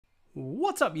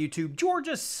What's up, YouTube?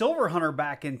 George's Silver Hunter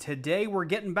back, and today we're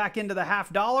getting back into the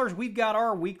half dollars. We've got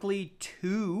our weekly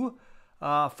two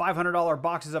 $500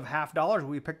 boxes of half dollars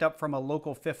we picked up from a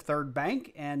local Fifth Third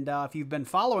bank. And if you've been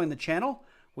following the channel,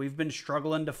 we've been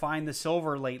struggling to find the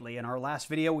silver lately. In our last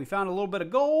video, we found a little bit of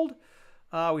gold.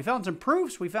 We found some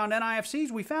proofs. We found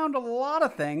NIFCs. We found a lot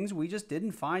of things. We just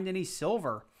didn't find any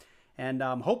silver. And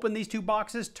I'm hoping these two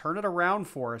boxes turn it around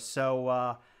for us.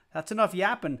 So that's enough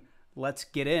yapping. Let's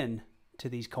get in to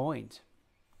these coins.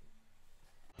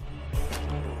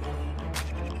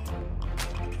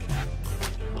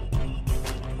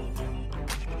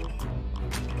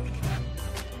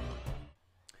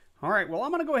 All right, well,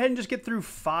 I'm going to go ahead and just get through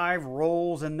 5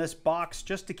 rolls in this box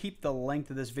just to keep the length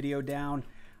of this video down.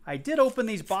 I did open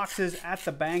these boxes at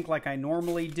the bank like I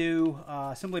normally do,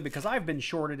 simply because I've been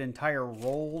shorted entire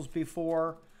rolls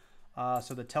before.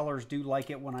 So the tellers do like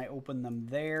it when I open them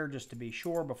there, just to be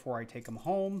sure before I take them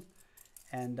home.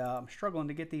 And I'm struggling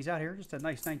to get these out here. Just a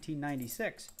nice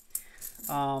 1996.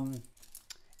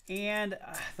 And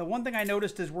the one thing I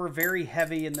noticed is we're very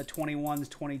heavy in the 21s,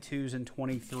 22s, and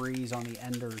 23s on the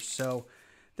enders. So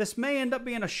this may end up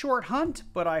being a short hunt,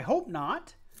 but I hope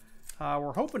not.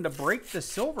 We're hoping to break the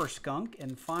silver skunk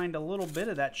and find a little bit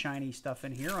of that shiny stuff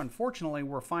in here. Unfortunately,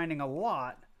 we're finding a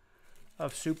lot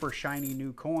of super shiny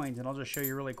new coins, and I'll just show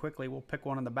you really quickly. We'll pick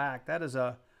one in the back. That is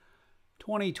a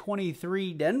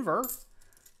 2023 Denver,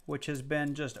 which has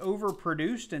been just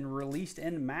overproduced and released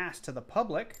en masse to the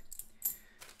public.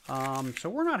 So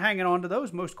we're not hanging on to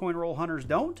those. Most coin roll hunters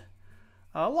don't.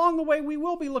 Along the way, we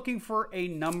will be looking for a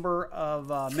number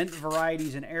of mint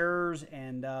varieties and errors,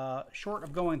 and short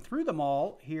of going through them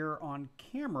all here on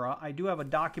camera, I do have a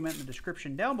document in the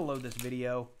description down below this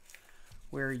video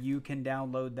where you can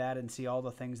download that and see all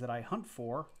the things that I hunt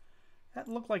for. That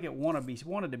looked like it wanted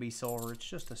to be silver. It's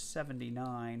just a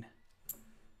 79. And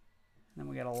then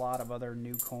we got a lot of other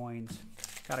new coins.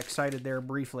 Got excited there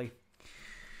briefly.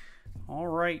 All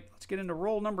right, let's get into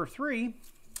roll number 3.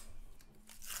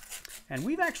 And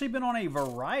we've actually been on a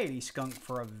variety skunk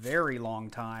for a very long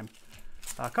time.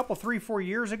 A couple, 3-4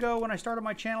 years ago when I started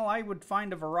my channel, I would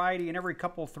find a variety in every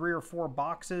couple, 3 or 4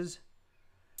 boxes.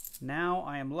 Now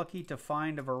I am lucky to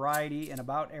find a variety in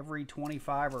about every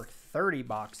 25 or 30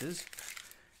 boxes.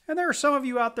 And there are some of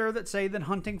you out there that say that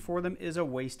hunting for them is a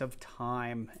waste of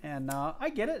time. And I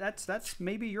get it. That's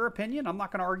maybe your opinion. I'm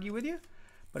not going to argue with you.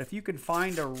 But if you can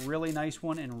find a really nice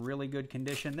one in really good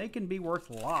condition, they can be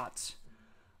worth lots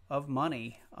of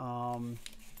money. But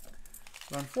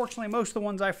unfortunately, most of the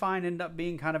ones I find end up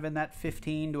being kind of in that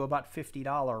 $15 to about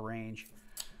 $50 range.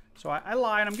 So I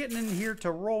lied. I'm getting in here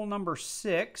to roll number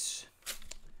 6.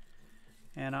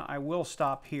 And I will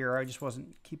stop here. I just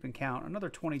wasn't keeping count. Another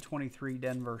 2023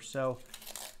 Denver. So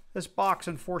this box,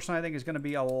 unfortunately, I think is going to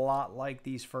be a lot like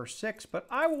these first 6. But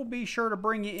I will be sure to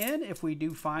bring you in if we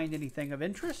do find anything of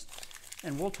interest.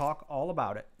 And we'll talk all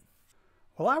about it.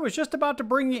 Well, I was just about to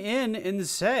bring you in and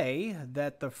say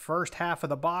that the first half of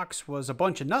the box was a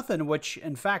bunch of nothing, which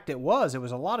in fact it was. It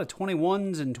was a lot of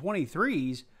 21s and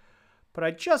 23s. But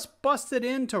I just busted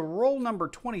into roll number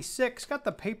 26, got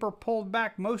the paper pulled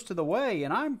back most of the way,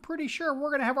 and I'm pretty sure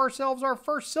we're going to have ourselves our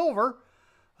first silver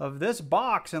of this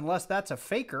box, unless that's a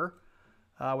faker,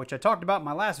 which I talked about in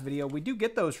my last video. We do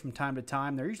get those from time to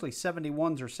time. They're usually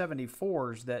 71s or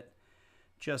 74s that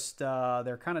just,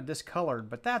 they're kind of discolored,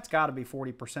 but that's got to be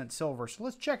 40% silver. So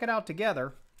let's check it out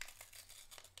together.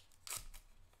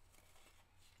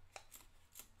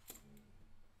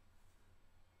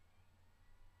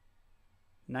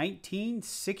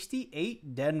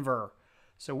 $1968 Denver.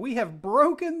 So we have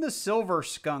broken the silver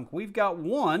skunk. We've got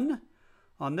one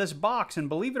on this box, and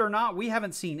believe it or not, we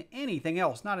haven't seen anything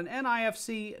else. Not an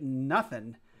NIFC,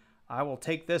 nothing. I will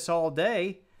take this all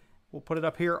day. We'll put it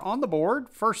up here on the board.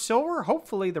 First silver.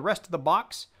 Hopefully the rest of the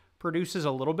box produces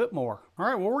a little bit more. All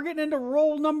right, well, we're getting into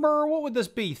roll number, what would this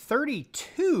be?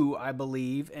 32, I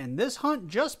believe, and this hunt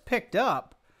just picked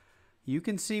up. You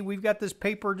can see we've got this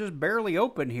paper just barely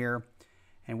open here.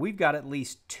 And we've got at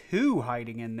least 2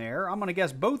 hiding in there. I'm going to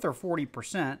guess both are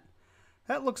 40%.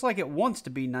 That looks like it wants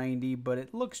to be 90, but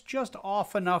it looks just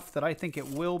off enough that I think it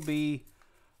will be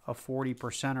a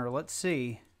 40%er. Let's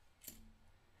see.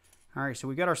 All right, so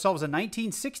we got ourselves a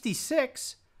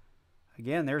 1966.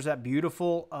 Again, there's that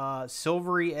beautiful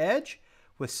silvery edge.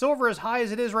 With silver as high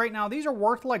as it is right now, these are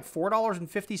worth like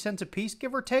 $4.50 a piece,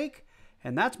 give or take.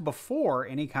 And that's before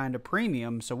any kind of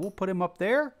premium. So we'll put him up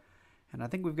there. And I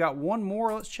think we've got one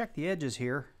more. Let's check the edges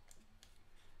here.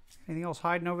 Anything else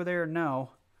hiding over there? No.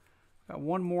 Got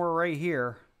one more right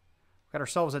here. Got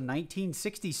ourselves a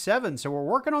 1967. So we're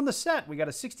working on the set. We got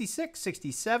a 66,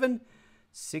 67,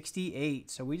 68.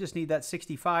 So we just need that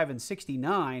 65 and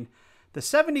 69. The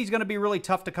 70 is going to be really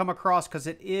tough to come across because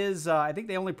it is, I think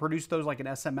they only produce those like in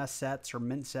SMS sets or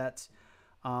mint sets.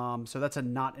 So that's a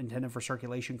not intended for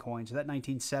circulation coin. So that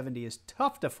 1970 is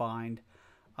tough to find.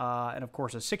 And of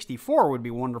course a 64 would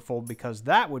be wonderful because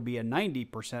that would be a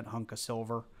 90% hunk of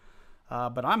silver.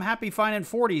 But I'm happy finding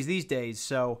 40s these days.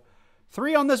 So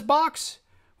 3 on this box.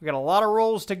 We got a lot of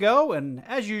rolls to go. And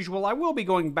as usual, I will be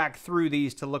going back through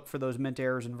these to look for those mint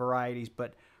errors and varieties.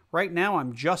 But right now,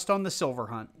 I'm just on the silver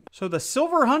hunt. So the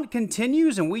silver hunt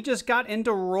continues, and we just got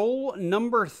into roll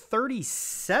number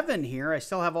 37 here. I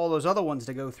still have all those other ones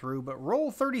to go through, but roll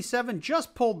 37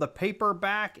 just pulled the paper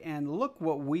back, and look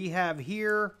what we have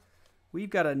here.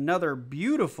 We've got another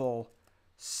beautiful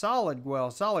solid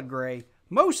gray,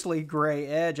 mostly gray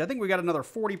edge. I think we got another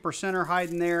 40%er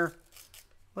hiding there.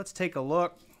 Let's take a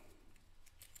look.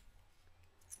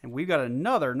 And we've got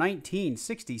another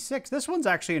 1966. This one's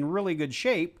actually in really good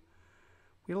shape.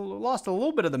 We lost a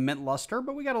little bit of the mint luster,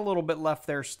 but we got a little bit left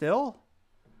there still.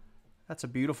 That's a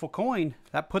beautiful coin.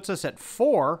 That puts us at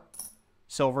 4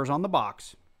 silvers on the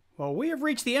box. Well, we have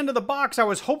reached the end of the box. I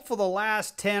was hopeful the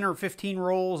last 10 or 15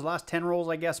 rolls, last 10 rolls,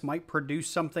 I guess, might produce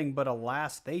something, but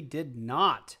alas, they did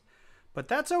not. But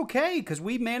that's okay, because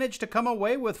we managed to come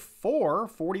away with 4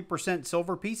 40%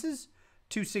 silver pieces,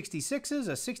 2 66s,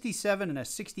 a 67, and a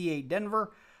 68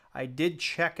 Denver. I did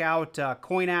check out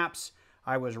coin apps.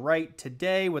 I was right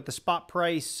today with the spot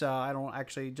price. I don't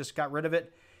actually just got rid of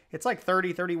it. It's like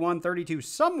 30, 31, 32,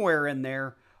 somewhere in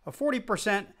there. A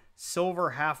 40%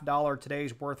 silver half dollar today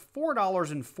is worth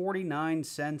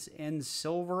 $4.49 in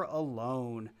silver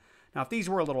alone. Now, if these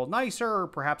were a little nicer, or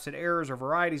perhaps had errors or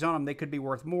varieties on them, they could be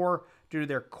worth more due to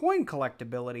their coin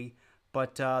collectability.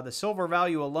 But the silver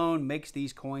value alone makes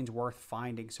these coins worth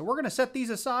finding. So we're going to set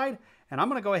these aside, and I'm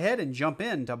going to go ahead and jump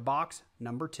into box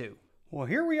number 2. Well,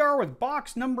 here we are with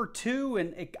box number 2,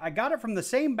 and I got it from the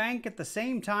same bank at the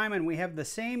same time, and we have the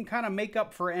same kind of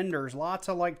makeup for enders. Lots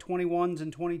of like 21s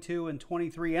and 22 and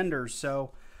 23 enders.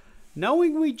 So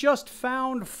knowing we just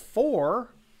found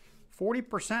 4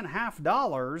 40% half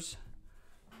dollars,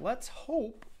 let's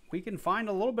hope we can find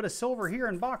a little bit of silver here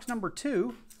in box number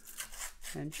 2.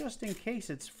 And just in case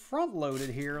it's front loaded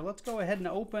here, let's go ahead and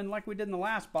open, like we did in the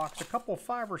last box, a couple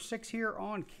 5 or 6 here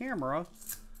on camera.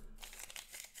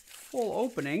 Full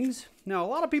openings. Now, a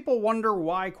lot of people wonder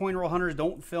why coin roll hunters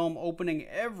don't film opening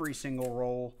every single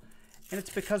roll. And it's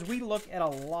because we look at a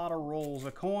lot of rolls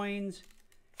of coins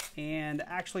and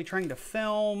actually trying to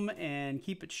film and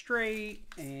keep it straight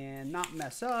and not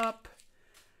mess up.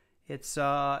 It's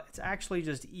actually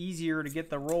just easier to get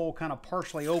the roll kind of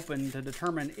partially open to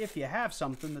determine if you have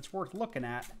something that's worth looking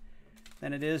at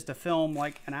than it is to film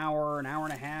like an hour and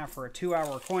a half, or a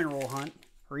 2-hour coin roll hunt,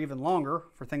 or even longer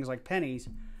for things like pennies,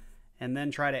 and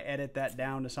then try to edit that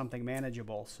down to something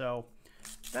manageable. So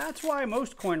that's why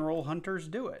most coin roll hunters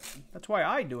do it. That's why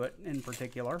I do it in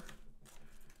particular,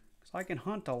 because I can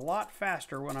hunt a lot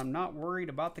faster when I'm not worried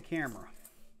about the camera.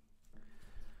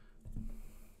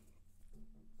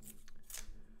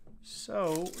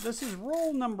 So this is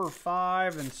roll number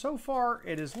 5, and so far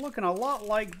it is looking a lot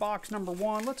like box number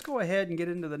 1. Let's go ahead and get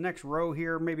into the next row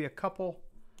here, maybe a couple,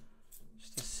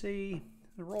 just to see.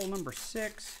 The roll number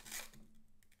 6.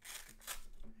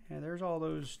 Yeah, there's all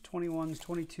those 21s,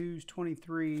 22s,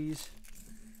 23s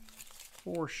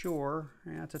for sure.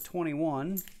 Yeah, that's a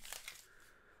 21.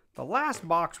 The last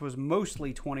box was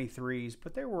mostly 23s,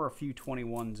 but there were a few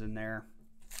 21s in there.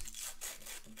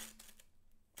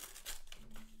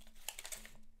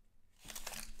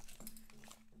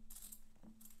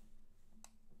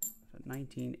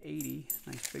 1980,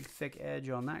 nice big thick edge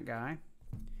on that guy.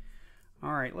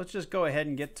 All right, let's just go ahead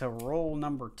and get to roll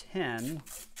number 10.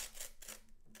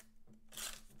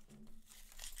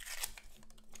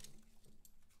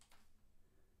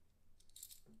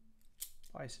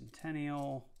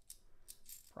 Bicentennial,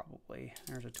 probably.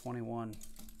 There's a 21.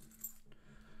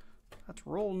 That's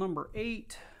roll number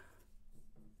 8.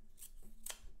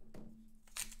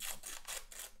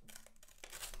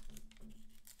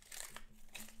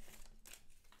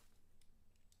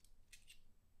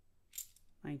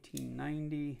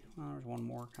 $19.90. Oh, there's one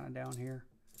more kind of down here.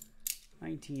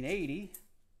 $19.80.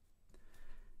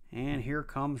 And here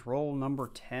comes roll number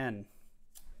 10.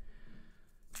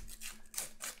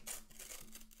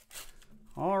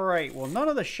 All right, well, none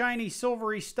of the shiny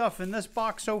silvery stuff in this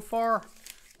box so far.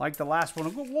 Like the last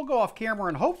one, we'll go off camera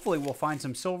and hopefully we'll find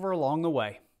some silver along the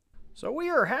way. So we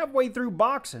are halfway through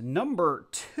box number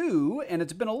 2, and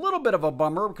it's been a little bit of a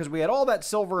bummer because we had all that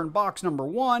silver in box number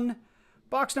 1.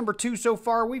 Box number 2 so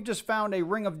far, we've just found a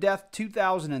Ring of Death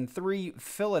 2003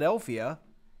 Philadelphia.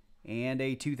 and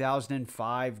a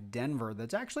 2005 Denver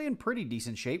that's actually in pretty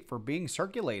decent shape for being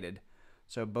circulated.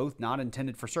 So both not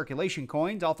intended for circulation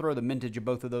coins. I'll throw the mintage of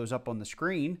both of those up on the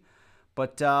screen.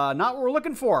 But not what we're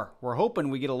looking for. We're hoping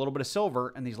we get a little bit of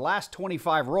silver in these last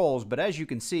 25 rolls. But as you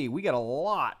can see, we get a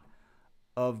lot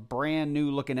of brand new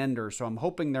looking enders. So I'm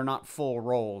hoping they're not full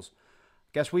rolls.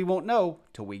 Guess we won't know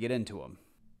till we get into them.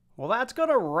 Well, that's going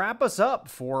to wrap us up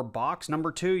for box number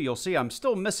 2. You'll see I'm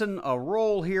still missing a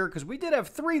roll here because we did have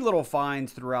 3 little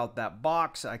finds throughout that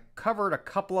box. I covered a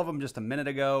couple of them just a minute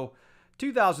ago.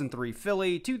 2003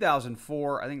 Philly,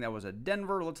 2004, I think that was a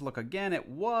Denver. Let's look again. It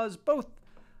was both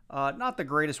not the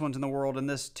greatest ones in the world. And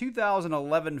this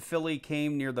 2011 Philly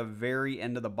came near the very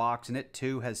end of the box, and it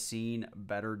too has seen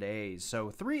better days.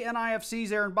 So 3 NIFCs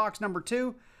there in box number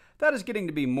 2. That is getting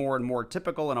to be more and more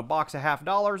typical in a box of $half.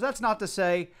 That's not to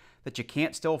say that you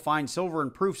can't still find silver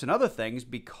and proofs and other things,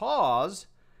 because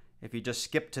if you just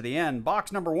skip to the end,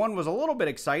 box number 1 was a little bit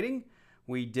exciting.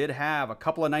 We did have a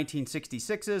couple of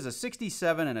 1966s, a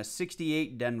 67 and a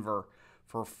 68 Denver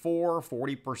for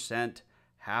 40%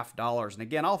 $half. And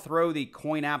again, I'll throw the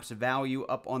coin app's value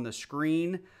up on the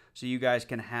screen so you guys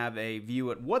can have a view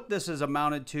at what this is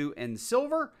amounted to in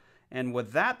silver. And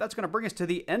with that, that's going to bring us to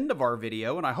the end of our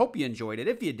video, and I hope you enjoyed it.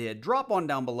 If you did, drop on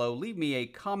down below, leave me a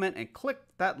comment, and click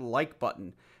that like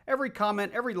button. Every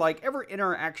comment, every like, every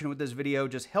interaction with this video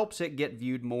just helps it get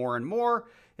viewed more and more.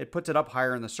 It puts it up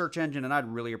higher in the search engine, and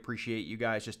I'd really appreciate you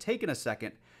guys just taking a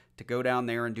second to go down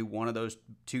there and do one of those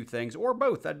 2 things, or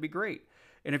both. That'd be great.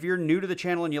 And if you're new to the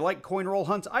channel and you like coin roll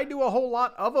hunts, I do a whole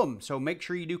lot of them, so make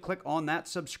sure you do click on that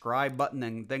subscribe button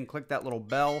and then click that little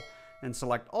bell and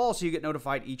select all so you get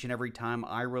notified each and every time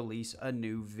I release a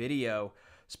new video.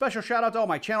 Special shout out to all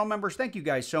my channel members. Thank you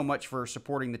guys so much for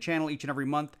supporting the channel each and every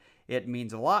month. It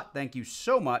means a lot. Thank you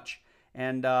so much.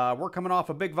 And we're coming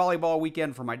off a big volleyball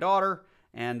weekend for my daughter,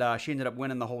 and she ended up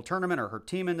winning the whole tournament, or her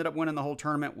team ended up winning the whole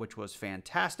tournament, which was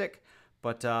fantastic.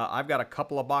 But I've got a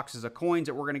couple of boxes of coins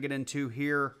that we're going to get into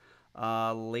here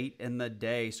late in the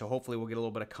day. So hopefully we'll get a little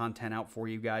bit of content out for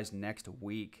you guys next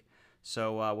week.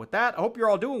 So with that, I hope you're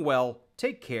all doing well.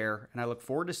 Take care, and I look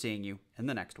forward to seeing you in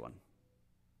the next one.